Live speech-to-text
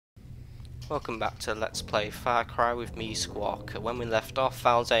Welcome back to Let's Play Far Cry with me, Squawk. When we left off,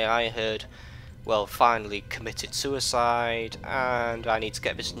 Val's AI had, well, finally committed suicide, and I need to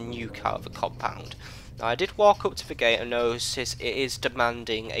get this nuke out of the compound. Now, I did walk up to the gate and notice it is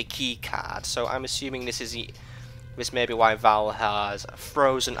demanding a key card, so I'm assuming this may be why Val has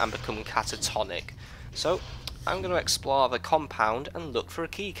frozen and become catatonic. So, I'm going to explore the compound and look for a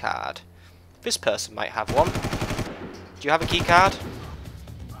key card. This person might have one. Do you have a key card?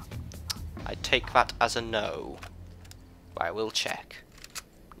 I take that as a no. But I will check.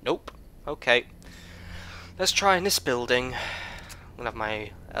 Nope. Okay. Let's try in this building. I'm gonna have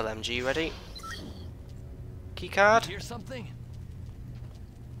my LMG ready. Keycard. Hear something?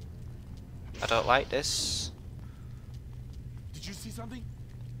 I don't like this. Did you see something?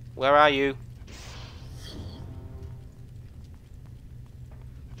 Where are you?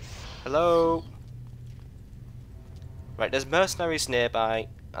 Hello? Right, there's mercenaries nearby.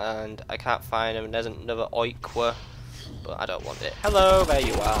 And I can't find him. There's another oikwa, but I don't want it. Hello, there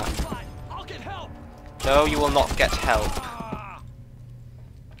you are. I'll get help. No, you will not get help.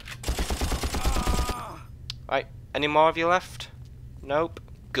 Right, any more of you left? Nope.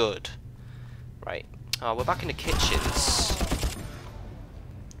 Good. Right. Oh, we're back in the kitchens.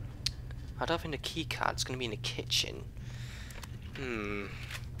 I don't think the key card's gonna be in the kitchen.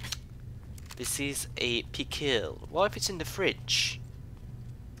 This is a pickle. What if it's in the fridge?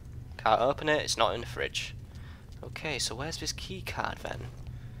 Can't open it, it's not in the fridge. Okay, so where's this key card then?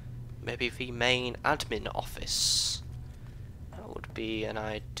 Maybe the main admin office. That would be an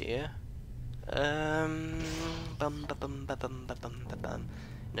idea. In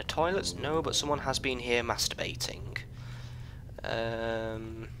the toilets? No, but someone has been here masturbating.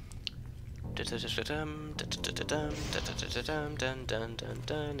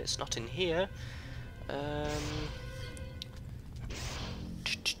 It's not in here.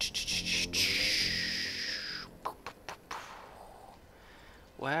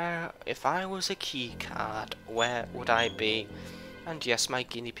 Where, if I was a key card, where would I be? And yes, my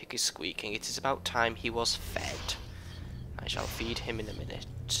guinea pig is squeaking. It is about time he was fed. I shall feed him in a minute.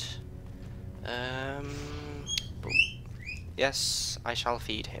 Yes, I shall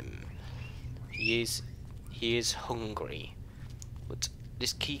feed him. He is hungry. But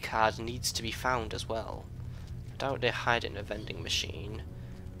this key card needs to be found as well. I doubt they hide it in a vending machine.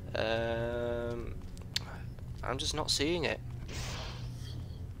 I'm just not seeing it.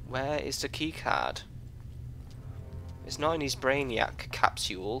 Where is the key card? It's not in these Brainiac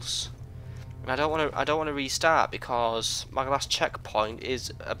capsules. And I don't want to restart because my last checkpoint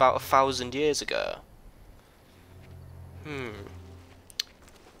is about 1,000 years ago.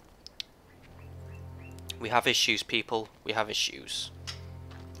 We have issues, people. We have issues.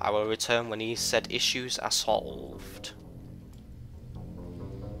 I will return when these said issues are solved.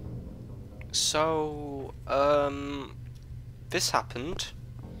 So, this happened.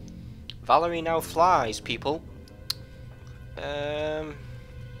 Valerie now flies, people. Yeah.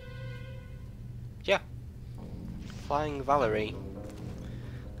 Flying Valerie.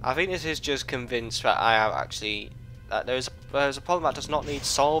 I think this is just convinced that I have actually... that there's a problem that does not need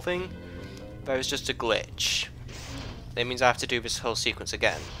solving. There is just a glitch. That means I have to do this whole sequence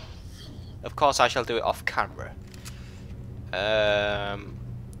again. Of course I shall do it off camera. I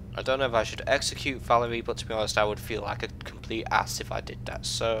don't know if I should execute Valerie, but to be honest I would feel like a complete ass if I did that.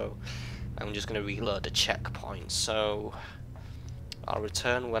 So... I'm just going to reload the checkpoint, so I'll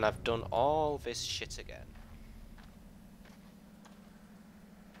return when I've done all this shit again.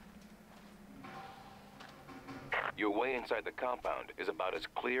 Your way inside the compound is about as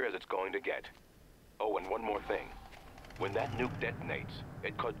clear as it's going to get. Oh, and one more thing. When that nuke detonates,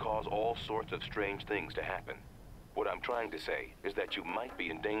 it could cause all sorts of strange things to happen. What I'm trying to say is that you might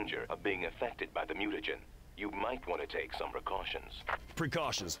be in danger of being affected by the mutagen. You might want to take some precautions.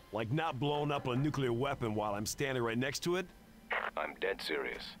 Precautions? Like not blowing up a nuclear weapon while I'm standing right next to it? I'm dead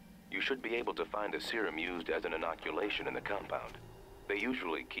serious. You should be able to find a serum used as an inoculation in the compound. They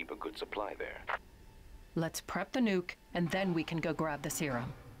usually keep a good supply there. Let's prep the nuke, and then we can go grab the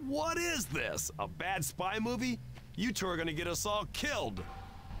serum. What is this? A bad spy movie? You two are gonna get us all killed.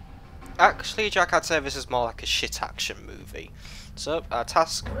 Actually, Jack, I'd say this is more like a shit action movie. So, our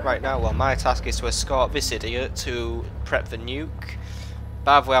task right now, well, my task is to escort this idiot to prep the nuke.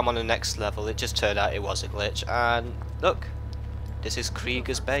 By the way, I'm on the next level. It just turned out it was a glitch. And, look, this is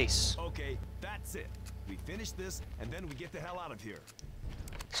Krieger's base. Okay, that's it. We finish this, and then we get the hell out of here.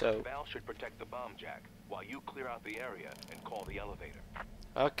 So, Val should protect the bomb jack while you clear out the area and call the elevator.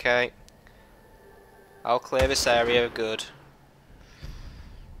 okay. I'll clear this area, good.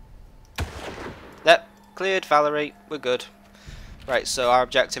 Yep, cleared, Valerie, we're good. Right, so our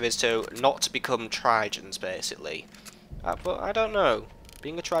objective is to not become Trojans, basically. But I don't know.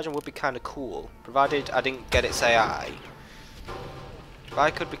 Being a Trojan would be kind of cool, provided I didn't get its AI. If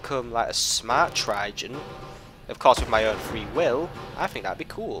I could become like a smart Trojan, of course with my own free will, I think that'd be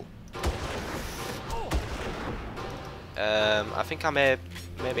cool. I think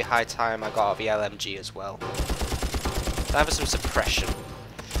maybe high time I got out the LMG as well. Time for some suppression.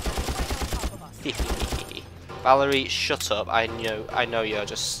 Valerie, shut up. I know you're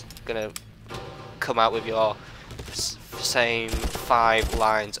just gonna come out with your same 5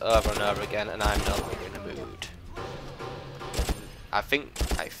 lines over and over again, and I'm no longer in the mood. I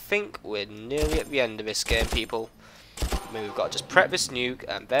think we're nearly at the end of this game, people. I mean, we've got to just prep this nuke,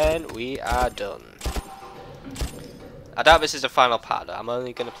 and then we are done. I doubt this is the final part, though. I'm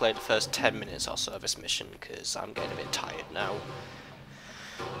only going to play the first 10 minutes or so of this mission, because I'm getting a bit tired now.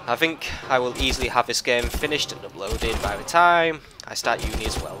 I think I will easily have this game finished and uploaded by the time I start uni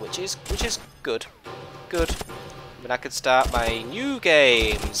as well, which is good. Good. Then I could start my new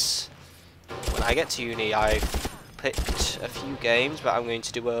games. When I get to uni, I've picked a few games that I'm going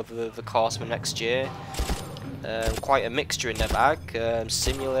to do over the course of the next year. Quite a mixture in their bag.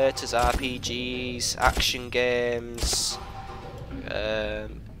 Simulators, RPGs, action games.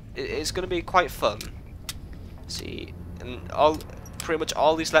 It's going to be quite fun. See, and pretty much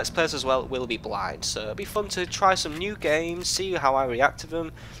all these Let's Plays as well will be blind, so it'll be fun to try some new games, see how I react to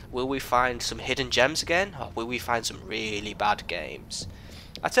them. Will we find some hidden gems again, or will we find some really bad games?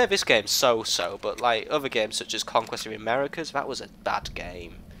 I'd say this game's so-so, but like other games such as Conquest of the Americas, that was a bad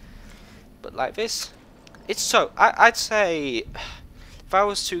game. But like this, it's so... I'd say, if I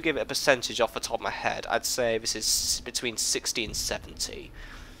was to give it a percentage off the top of my head, I'd say this is between 60 and 70.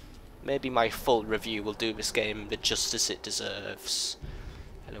 Maybe my full review will do this game the justice it deserves.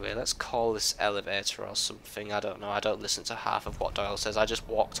 Anyway, let's call this elevator or something. I don't know. I don't listen to half of what Doyle says. I just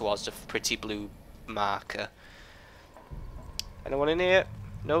walk towards the pretty blue marker. Anyone in here?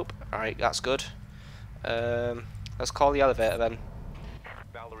 Nope. Alright, that's good. Let's call the elevator then.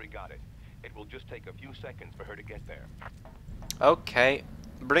 Valerie got it. It will just take a few seconds for her to get there. Okay.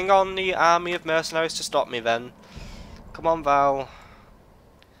 Bring on the army of mercenaries to stop me then. Come on, Val.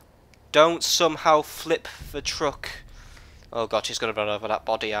 Don't somehow flip the truck. Oh god, she's going to run over that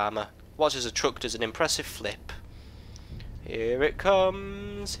body armour. Watch as the truck does an impressive flip. Here it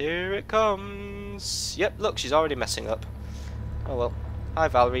comes, here it comes. Yep, look, she's already messing up. Oh well. Hi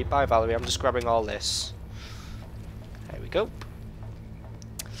Valerie, bye Valerie, I'm just grabbing all this. There we go.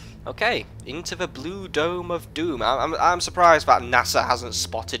 Okay, into the blue dome of doom. I'm surprised that NASA hasn't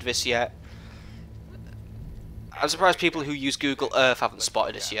spotted this yet. I'm surprised people who use Google Earth haven't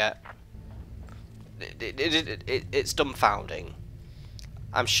spotted this yet. It's dumbfounding.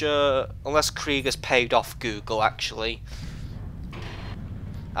 I'm sure, unless Krieger's paid off Google, actually.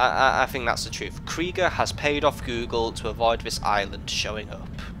 I think that's the truth. Krieger has paid off Google to avoid this island showing up.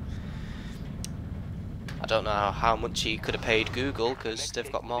 I don't know how much he could have paid Google, because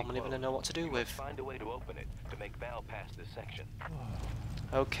they've got more money than they know what to do with. Find a way to open it to make Val pass this section.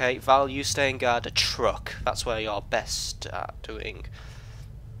 Okay, Val, you stay and guard a truck. That's where you're best at doing.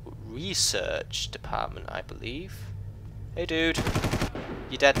 Research department, I believe. Hey dude,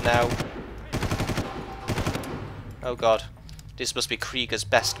 you're dead now. Oh god, this must be Krieger's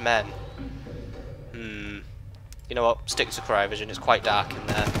best men. You know what, stick to cryovision, it's quite dark in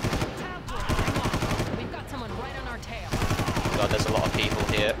there. We've got someone right on our tail. God, there's a lot of people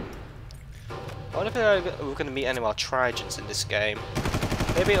here. I wonder if we're going to meet any more Trojans in this game.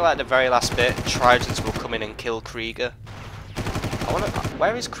 Maybe like the very last bit, Trojans will come in and kill Krieger.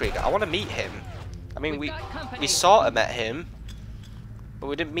 Where is Krieger? I want to meet him. I mean, we sort of met him, but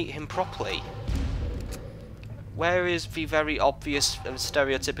we didn't meet him properly. Where is the very obvious and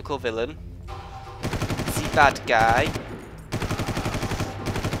stereotypical villain? The bad guy.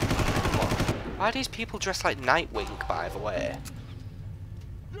 Come on. Why are these people dressed like Nightwing, by the way?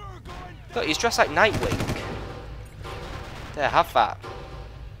 Look, he's dressed like Nightwing. There, have that.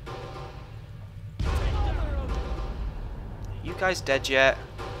 You guys dead yet?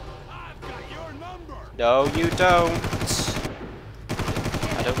 No, you don't.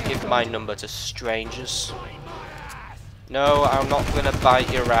 I don't give my number to strangers. No, I'm not gonna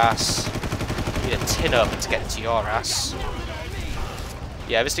bite your ass. You need a tin oven to get into your ass.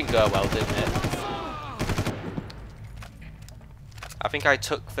 Yeah, this didn't go well, didn't it? I think I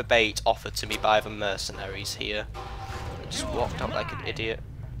took the bait offered to me by the mercenaries here. I just walked out like an idiot.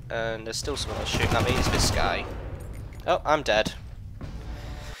 And there's still someone else shooting at me. It's this guy. Oh, I'm dead.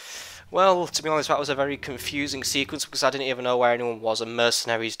 Well, to be honest, that was a very confusing sequence because I didn't even know where anyone was, and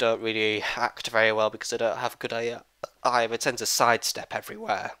mercenaries don't really act very well because they don't have a good eye. They tend to sidestep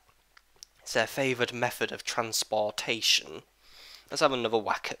everywhere. It's their favoured method of transportation. Let's have another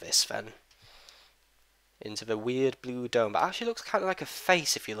whack at this then. Into the weird blue dome. But it actually looks kind of like a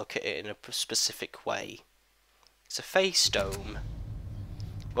face if you look at it in a specific way. It's a face dome.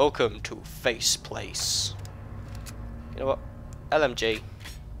 Welcome to Face Place. You know what? LMG.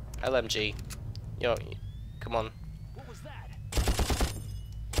 LMG. Yo, come on. What was that?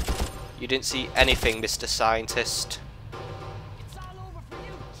 You didn't see anything, Mr. Scientist. It's all over for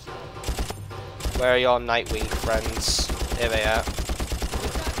you. Where are your Nightwing friends? Here they are.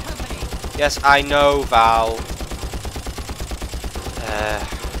 We've got company. Yes, I know, Val.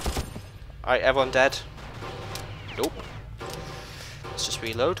 Alright, everyone dead? Nope. Let's just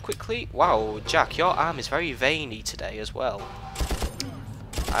reload quickly. Wow, Jack, your arm is very veiny today as well.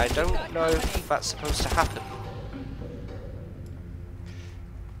 I don't know if that's supposed to happen.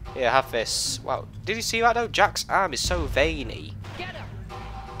 Here, have this. Wow, did you see that though? Jack's arm is so veiny. Get him.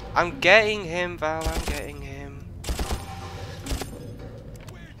 I'm getting him, Val, I'm getting him.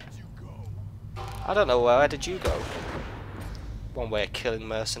 Where did you go? I don't know, where did you go? One way of killing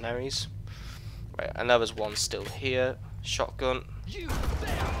mercenaries. Right, I know there's one still here. Shotgun. You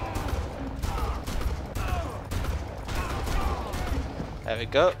There we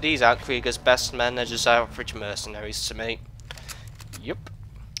go. These aren't Krieger's best men, they're just average mercenaries to me. Yup.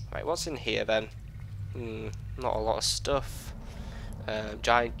 Right, what's in here then? Not a lot of stuff.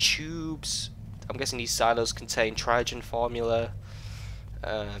 Giant tubes. I'm guessing these silos contain Trigen formula.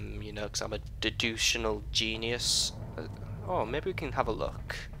 You know, because I'm a deductional genius. Oh, maybe we can have a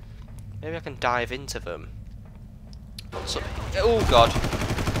look. Maybe I can dive into them. What's up? Oh god.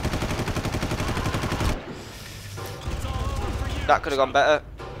 That could have gone better.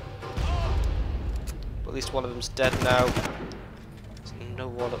 But at least one of them's dead now. There's no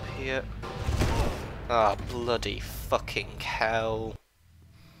one up here. Ah, bloody fucking hell.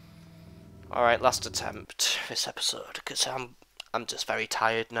 Alright, last attempt this episode, because I'm just very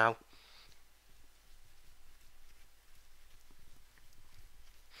tired now.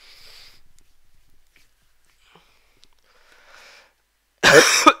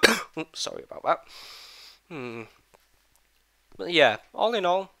 Oops, sorry about that. But yeah, all in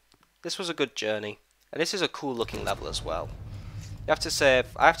all, this was a good journey, and this is a cool looking level as well. I have to say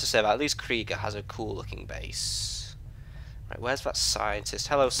that at least Krieger has a cool looking base. Right, where's that scientist?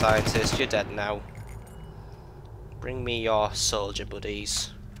 Hello scientist, you're dead now. Bring me your soldier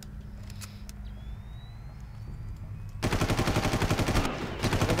buddies.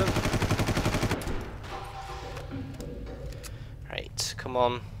 Right, come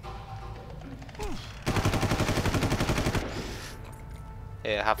on.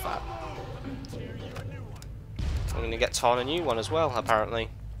 Here, have that. I'm gonna get Torn a new one as well, apparently.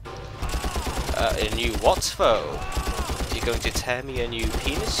 A new what, though? Are you going to tear me a new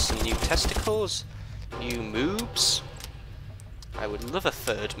penis and new testicles? New moobs? I would love a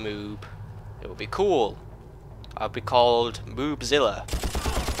third moob. It would be cool. I'd be called Moobzilla.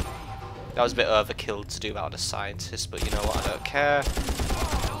 That was a bit overkill to do that on a scientist, but you know what, I don't care.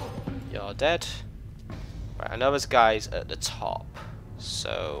 You're dead. Right, I know there's guys at the top,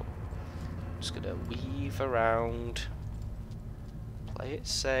 so I'm just gonna weave around. Play it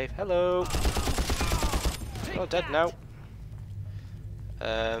safe. Hello. You're dead now.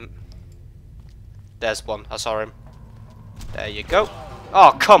 There's one. I saw him. There you go.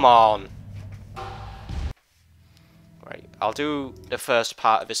 Oh, come on. Right, I'll do the first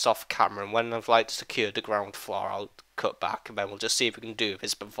part of this off camera, and when I've like secured the ground floor, I'll cut back, and then we'll just see if we can do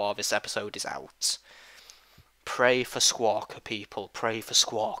this before this episode is out. Pray for Squawker, people. Pray for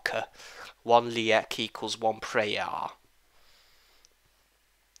Squawker. 1 liek equals 1 prayer.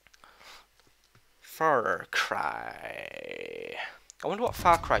 Farcry. I wonder what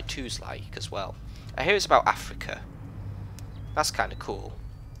Far Cry 2's like as well. I hear it's about Africa. That's kind of cool.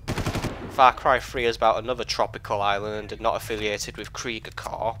 Far Cry 3 is about another tropical island and not affiliated with Krieger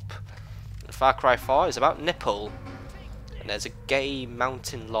Corp. And Far Cry 4 is about Nipple. And there's a gay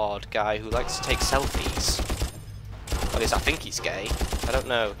mountain lord guy who likes to take selfies. At least I think he's gay. I don't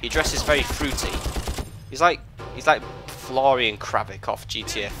know. He dresses very fruity. He's like Florian Kravik off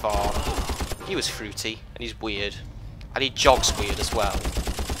GTA 4. He was fruity and he's weird. And he jogs weird as well.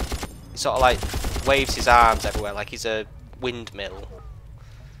 He sort of like waves his arms everywhere like he's a windmill.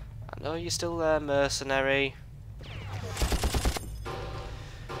 I know you're still there, mercenary.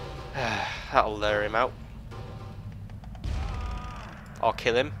 That'll lure him out. Or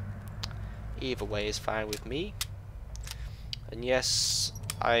kill him. Either way is fine with me. And yes,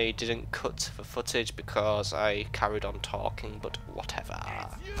 I didn't cut the footage because I carried on talking, but whatever.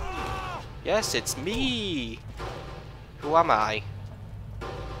 Yes, it's me! Who am I?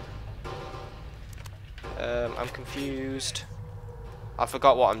 I'm confused. I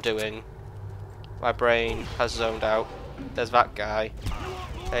forgot what I'm doing. My brain has zoned out. There's that guy.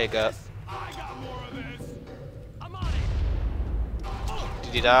 There you go.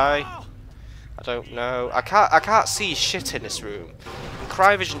 Did he die? I don't know. I can't see shit in this room. And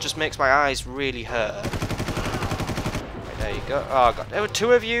Cryvision just makes my eyes really hurt. Right, there you go. Oh god, there were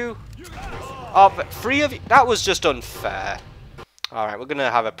 2 of you. Oh, but 3 of you. That was just unfair. All right, we're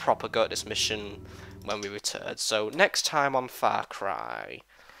gonna have a proper go at this mission when we return. So next time on Far Cry,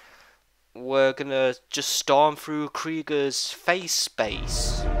 we're gonna just storm through Krieger's face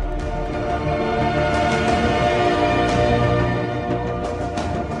space.